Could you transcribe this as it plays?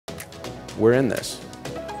we're in this.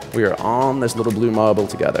 We are on this little blue marble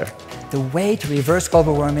together. The way to reverse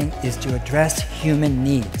global warming is to address human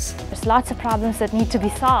needs. There's lots of problems that need to be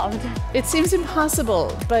solved. It seems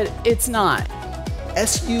impossible, but it's not.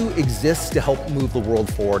 SU exists to help move the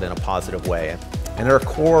world forward in a positive way. And at our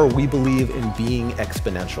core, we believe in being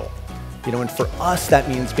exponential. And for us, that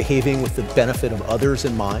means behaving with the benefit of others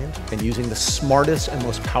in mind and using the smartest and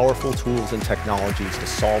most powerful tools and technologies to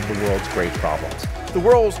solve the world's great problems. The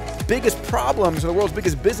world's biggest problems and the world's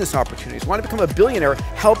biggest business opportunities. Want to become a billionaire,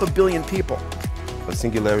 help a billion people.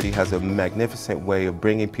 Singularity has a magnificent way of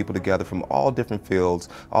bringing people together from all different fields,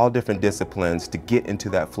 all different disciplines to get into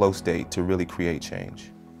that flow state to really create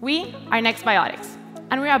change. We are Next Biotics,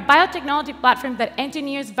 and we are a biotechnology platform that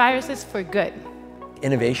engineers viruses for good.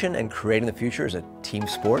 Innovation and creating the future is a team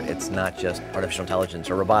sport. It's not just artificial intelligence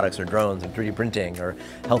or robotics or drones and 3D printing or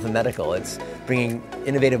health and medical. It's bringing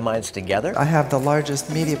innovative minds together. I have the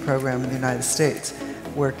largest media program in the United States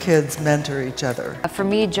where kids mentor each other. For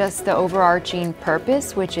me, just the overarching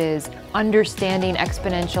purpose, which is understanding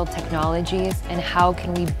exponential technologies and how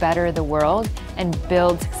can we better the world and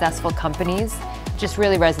build successful companies, just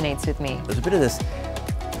really resonates with me. There's a bit of this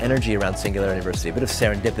energy around Singularity University, a bit of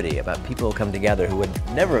serendipity about people who come together who would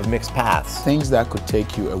never have mixed paths. Things that could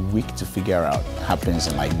take you a week to figure out happens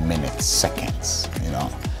in like minutes, seconds,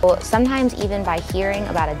 Well, sometimes even by hearing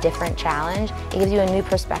about a different challenge, it gives you a new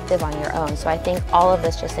perspective on your own. So I think all of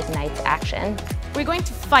this just ignites action. We're going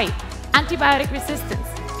to fight antibiotic resistance,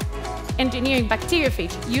 engineering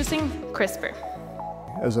bacteriophage using CRISPR.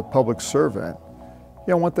 As a public servant,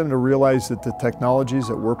 I want them to realize that the technologies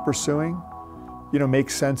that we're pursuing make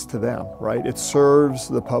sense to them, right? It serves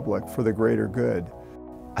the public for the greater good.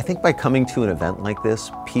 I think by coming to an event like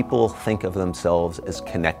this, people think of themselves as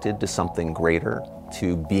connected to something greater,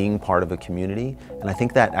 to being part of a community, and I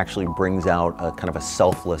think that actually brings out a kind of a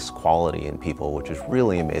selfless quality in people, which is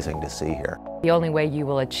really amazing to see here. The only way you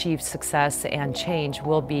will achieve success and change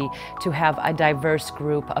will be to have a diverse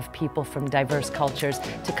group of people from diverse cultures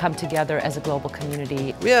to come together as a global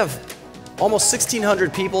community. We have almost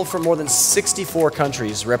 1,600 people from more than 64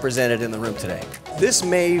 countries represented in the room today. This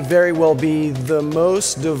may very well be the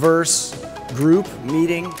most diverse group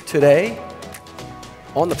meeting today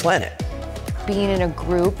on the planet. Being in a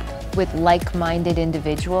group with like-minded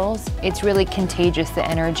individuals, it's really contagious, the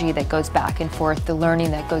energy that goes back and forth, the learning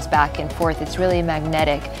that goes back and forth. It's really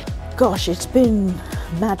magnetic. Gosh, it's been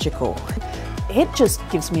magical. It just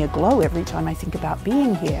gives me a glow every time I think about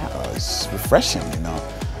being here. It's refreshing,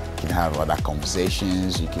 You can have other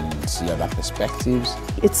conversations, you can see other perspectives.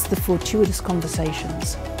 It's the fortuitous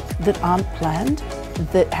conversations that aren't planned,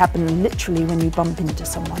 that happen literally when you bump into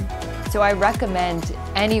someone. So I recommend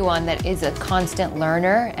anyone that is a constant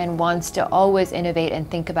learner and wants to always innovate and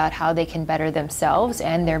think about how they can better themselves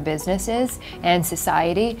and their businesses and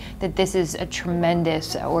society, that this is a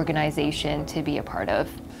tremendous organization to be a part of.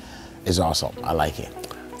 It's awesome. I like it.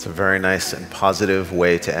 It's a very nice and positive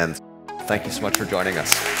way to end. Thank you so much for joining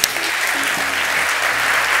us.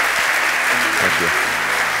 Thank you.